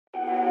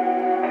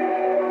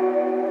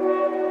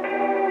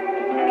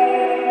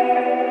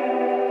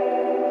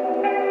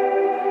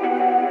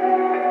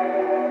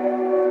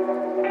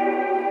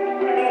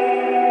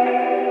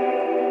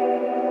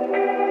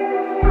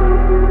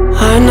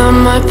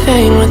my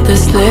pain with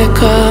this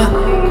liquor,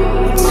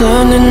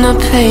 turning the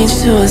page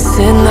to a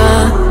sinner.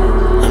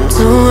 I'm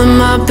doing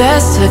my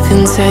best to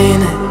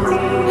contain it.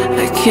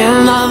 I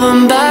can't love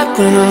him back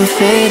when I'm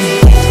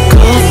fading.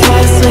 Cold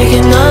sweats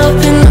waking up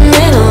in the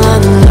middle of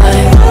the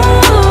night.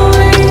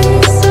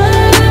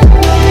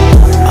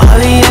 Are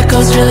the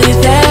echoes really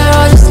there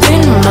or just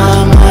in my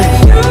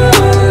mind?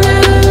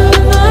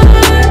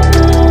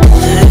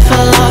 If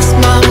I lost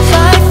my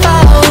life,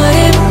 how would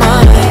it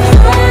mine?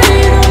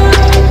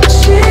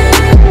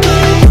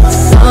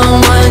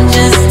 Someone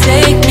just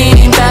take me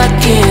back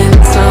in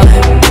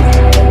time.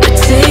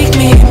 Take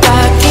me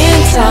back in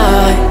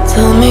time.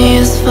 Tell me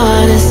it's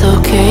fine, it's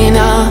okay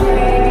now.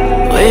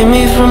 Wake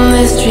me from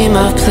this dream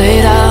I've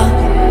played out.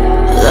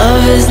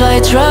 Love is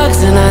like drugs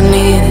and I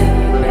need it.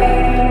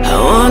 I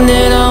want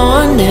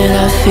it,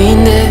 I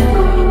fiend it.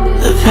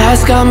 The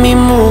past got me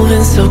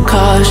moving so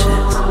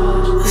cautious.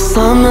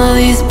 Some of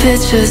these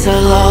pictures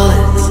are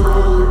lawless,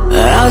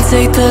 but I'll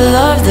take the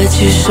love that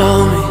you show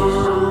me.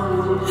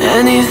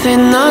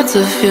 Anything not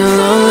to feel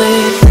lonely.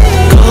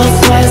 Cold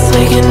sweats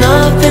waking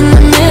up in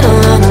the middle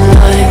of the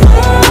night.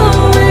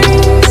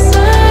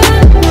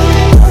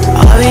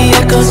 Are the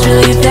echoes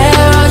really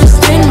there or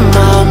just in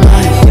my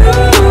mind?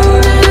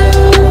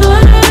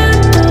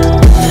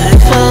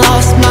 If I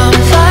lost my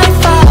life,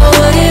 how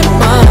would it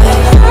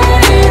mine?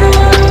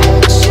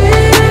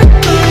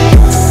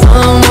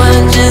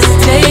 Someone just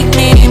take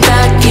me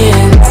back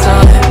in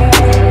time.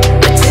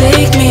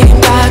 Take me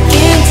back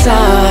in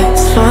time.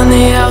 It's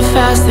funny how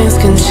fast things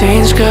can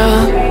change,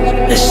 girl.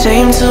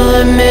 Ashamed to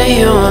admit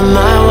you were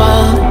my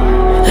world,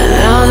 and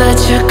now that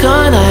you're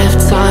gone I have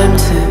time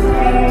to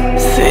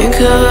think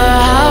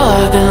about how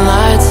I've been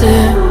lied to.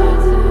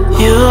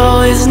 You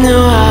always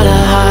knew how to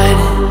hide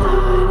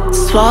it,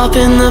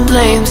 swapping the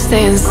blame,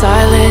 staying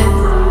silent.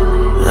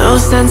 No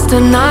sense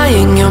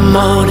denying your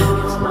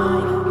motives.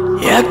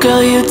 Yeah,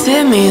 girl, you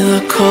did me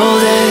the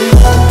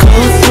coldest.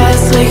 Cold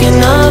sweats waking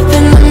up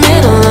in the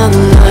middle of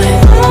the night.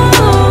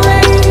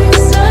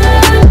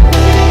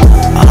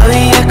 Are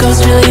the echoes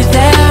really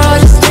there or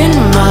just in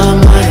my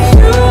mind?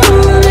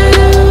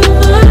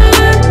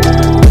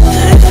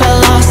 If I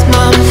lost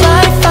my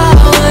life, how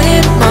would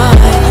it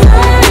mine?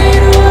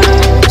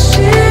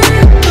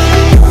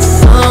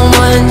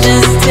 Someone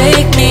just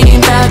take me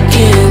back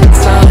in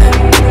time.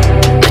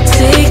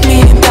 Take me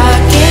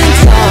back in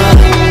time.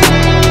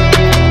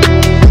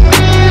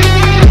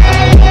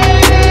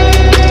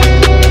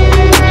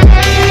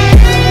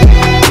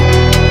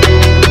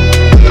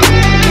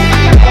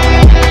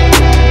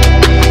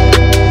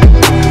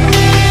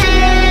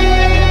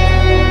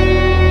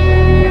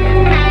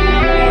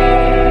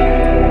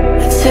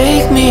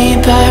 Take me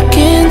back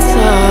in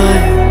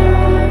time.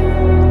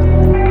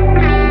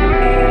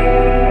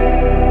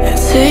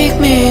 Take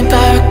me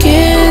back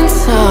in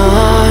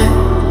time.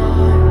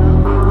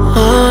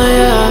 Oh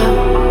yeah.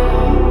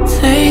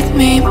 Take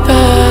me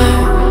back.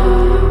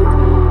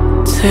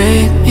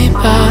 Take me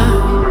back.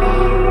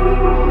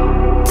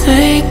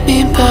 Take me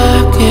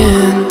back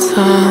in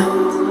time.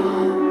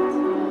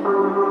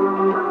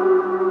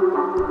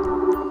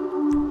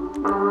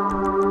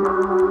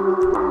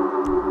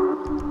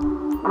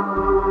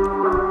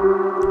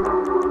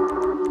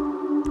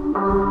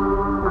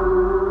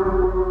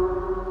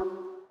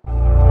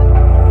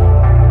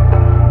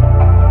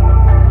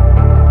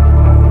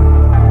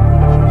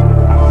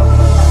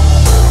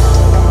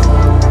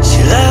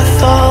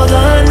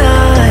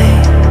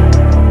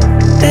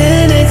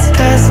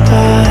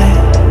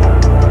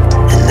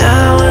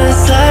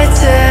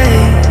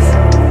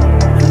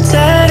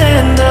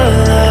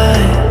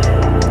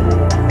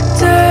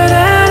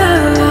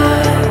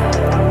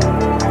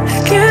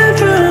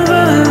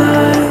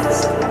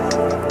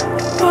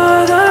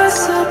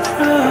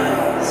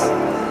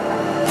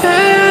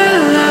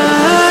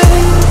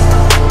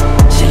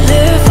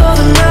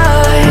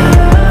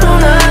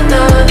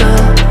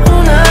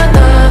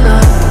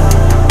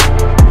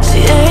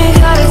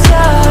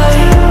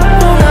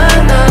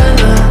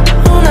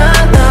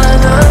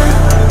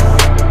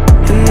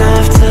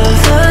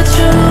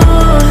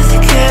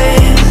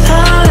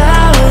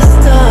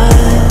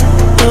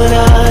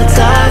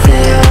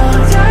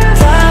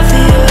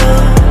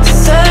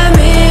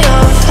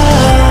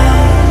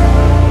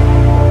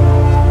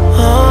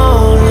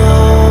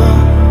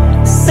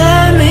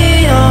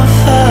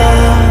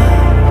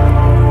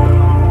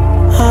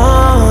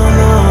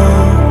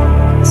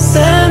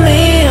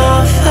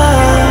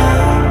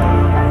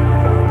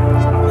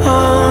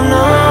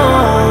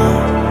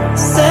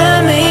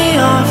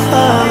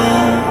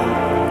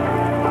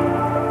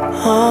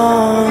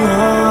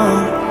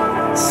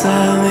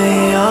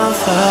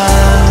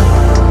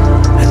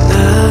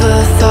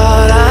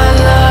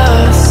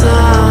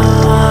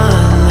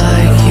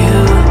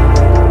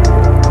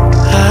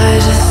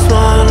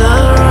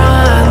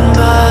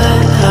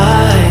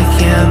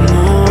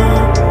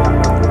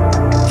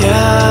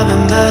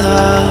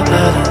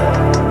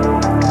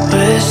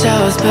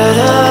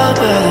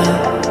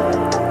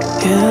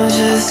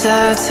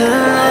 decide to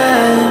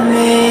let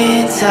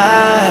me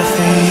die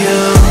for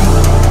you.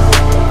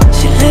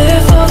 She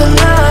live for the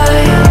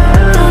night.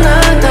 Ooh,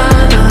 nah, nah,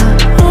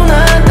 nah. Ooh,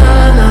 nah,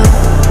 nah, nah.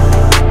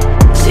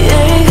 She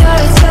ain't got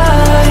it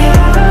tight.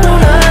 Ooh,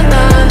 nah,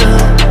 nah,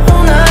 nah.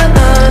 Ooh, nah,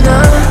 nah,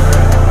 nah.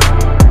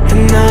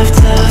 And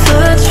after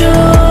the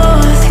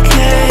truth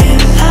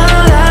came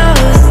out, I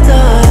was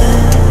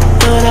done.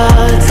 But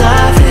I'll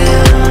die for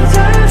you,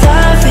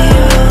 die for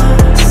you.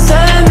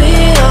 Set me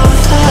on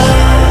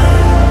fire.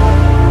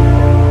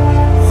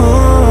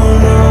 Oh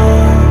no,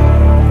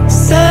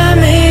 set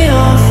me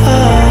on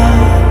fire.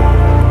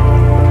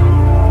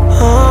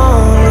 Oh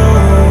no,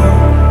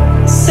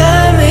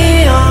 set me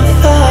on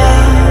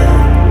fire.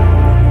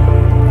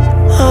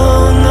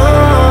 Oh no,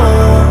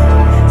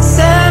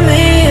 set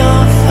me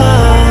on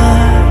fire.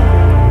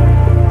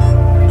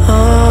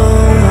 Oh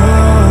no,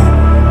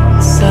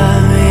 set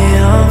me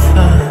on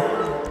fire.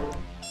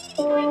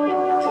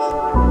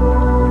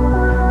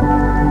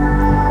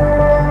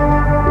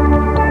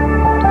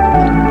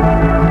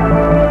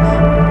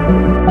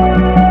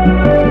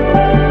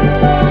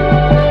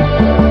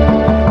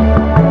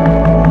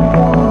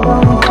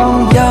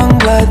 Young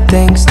blood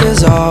thinks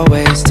there's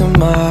always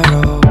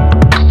tomorrow.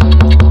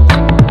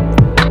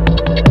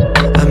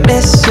 I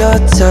miss your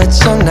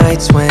touch on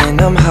nights when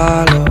I'm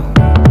hollow.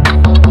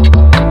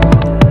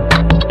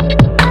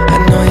 I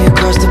know you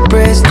crossed the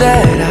bridge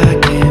that I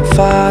can't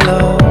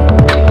follow.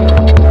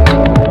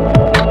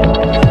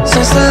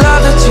 Since the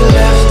love that you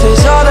left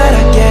is all that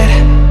I get,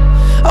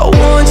 I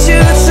want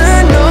you to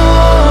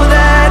know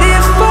that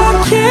if I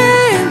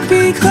can't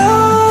be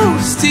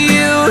close to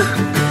you,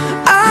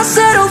 I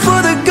settle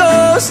for the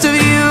ghost of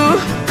you.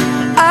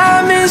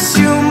 I miss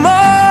you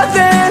more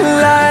than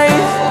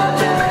life.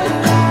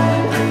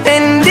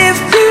 And if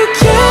you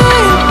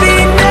can't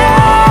be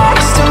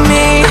next to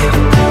me,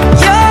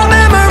 your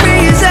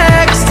memory is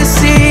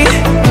ecstasy.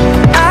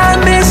 I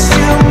miss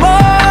you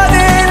more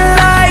than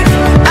life.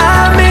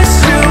 I miss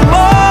you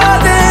more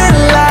than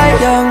life.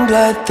 Young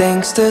blood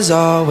thinks there's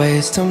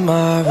always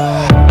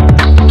tomorrow.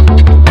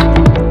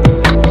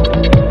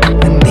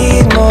 I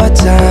need more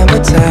time,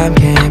 but time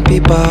can't be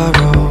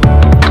borrowed.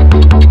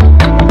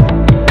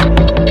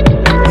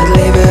 I'd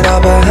leave it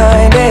all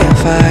behind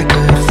if I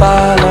could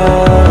follow.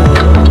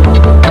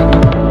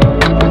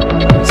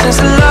 Since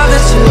the love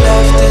that you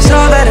left is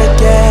all that I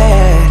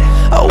get,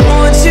 I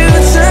want you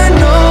to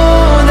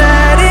know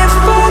that if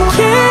I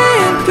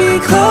can't be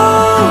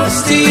close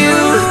to you,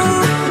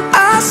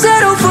 I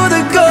settle for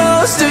the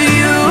ghost of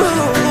you.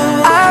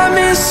 I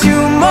miss you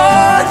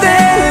more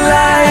than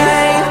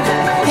life.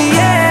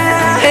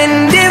 Yeah.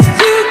 And if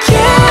you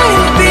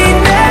can't be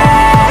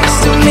next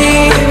to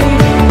me,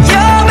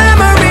 your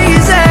memory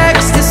is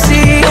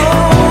ecstasy.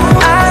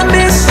 I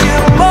miss you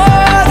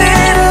more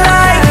than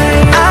life.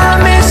 I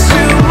miss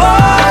you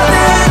more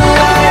than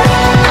life.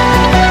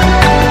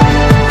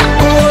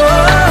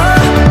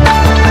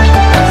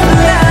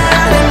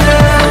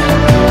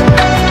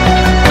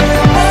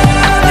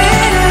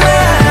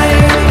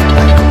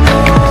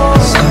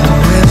 So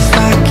if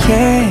I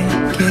can't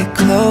get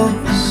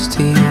close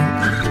to you,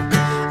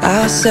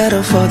 I'll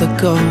settle for the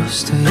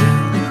ghost of you.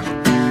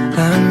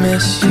 I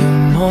miss you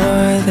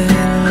more than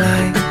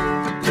life.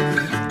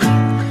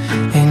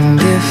 And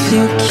if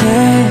you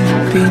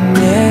can't be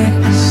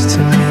next to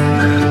me,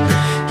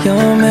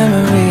 your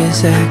memory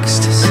is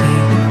ecstasy.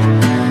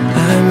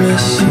 I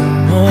miss you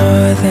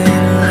more than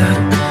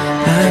life.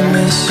 I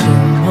miss you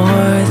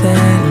more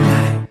than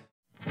life.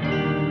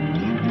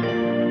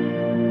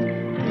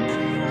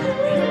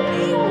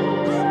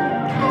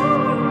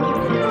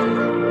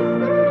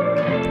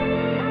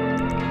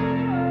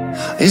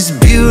 It's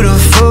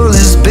beautiful,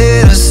 it's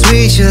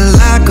bittersweet. You're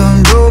like a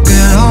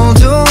broken home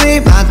to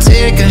me. I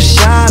take a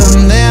shot of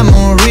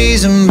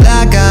memories and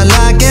black out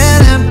like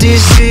an empty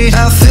street.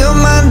 I fill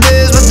my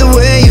days with the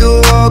way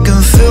you walk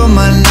and fill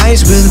my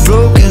nights with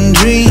broken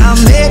dreams. I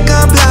make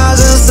up lies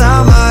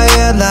inside my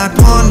head like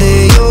one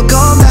day you'll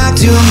come back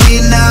to me.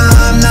 Now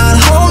I'm not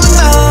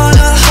holding on,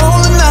 not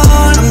holding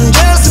on. I'm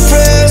just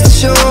depressed that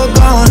you're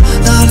gone.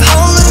 Not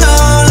holding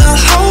on, not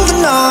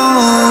holding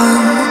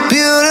on.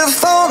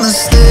 Beautiful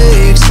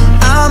mistakes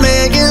I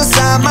make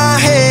inside my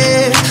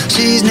head.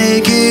 She's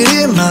naked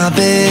in my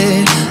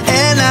bed,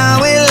 and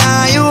now we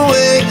lie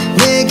awake,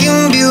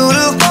 making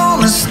beautiful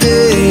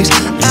mistakes.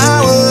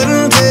 I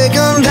wouldn't take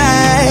them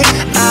back.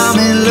 I'm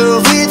in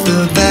love with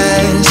the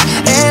past,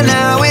 and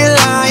now we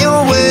lie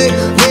awake,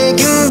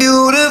 making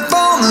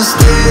beautiful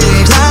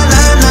mistakes. Na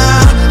na na,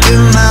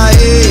 in my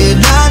head.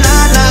 Na na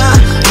na,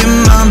 in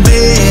my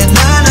bed.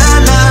 Na na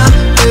na,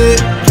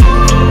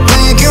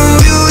 making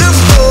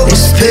beautiful.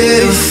 It's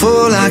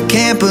pitiful, I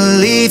can't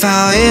believe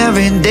how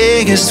every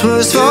day gets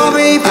worse for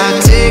me. I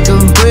take a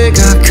break,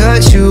 I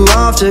cut you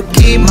off to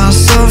keep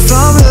myself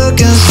from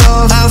looking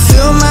soft. I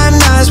fill my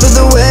nights with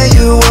the way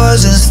you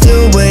was and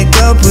still wake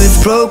up with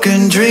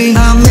broken dreams.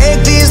 I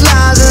make these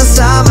lies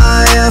inside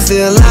my head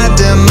feel like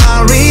they're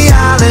my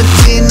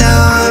reality.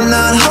 Now I'm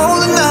not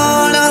holding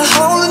on, not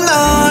holding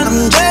on.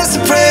 I'm just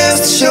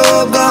depressed that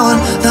you're gone.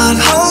 Not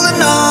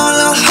holding on,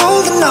 not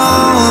holding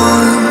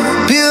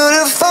on.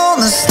 Beautiful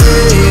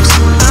mistakes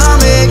I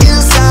make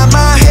inside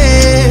my head.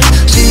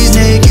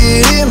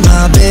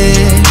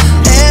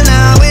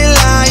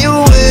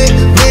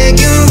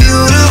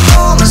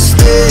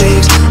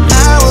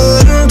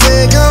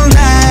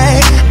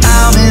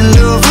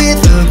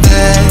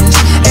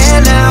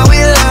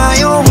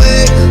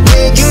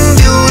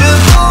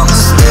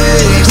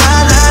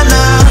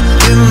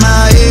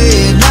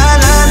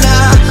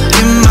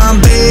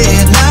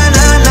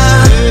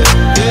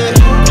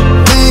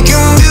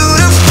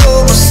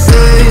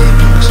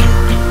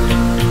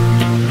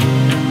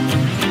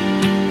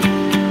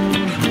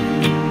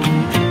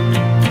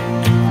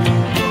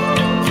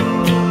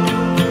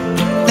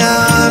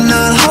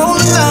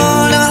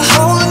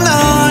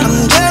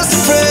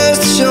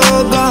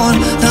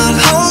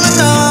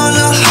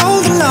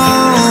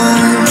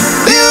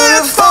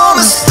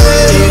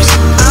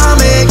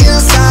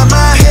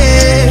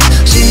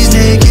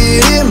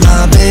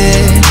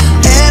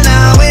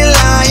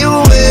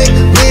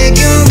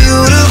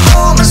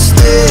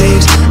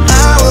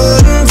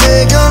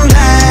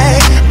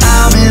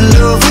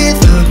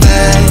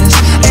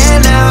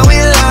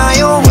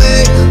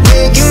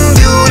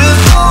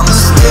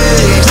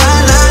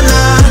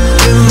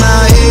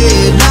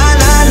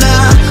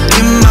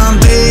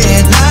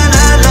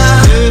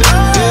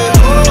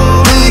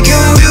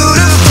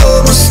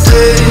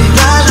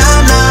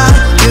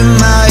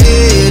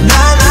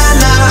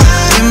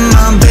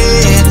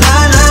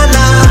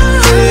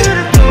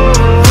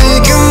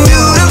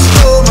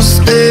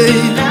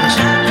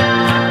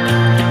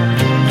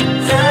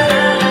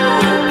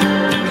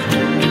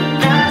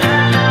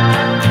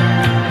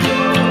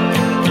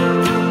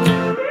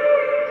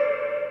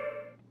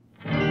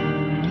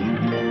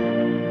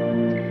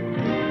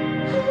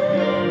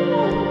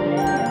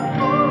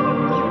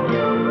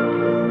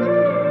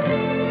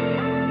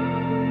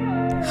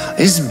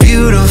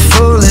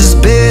 Beautiful is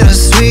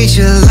bittersweet,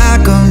 you're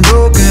like a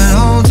broken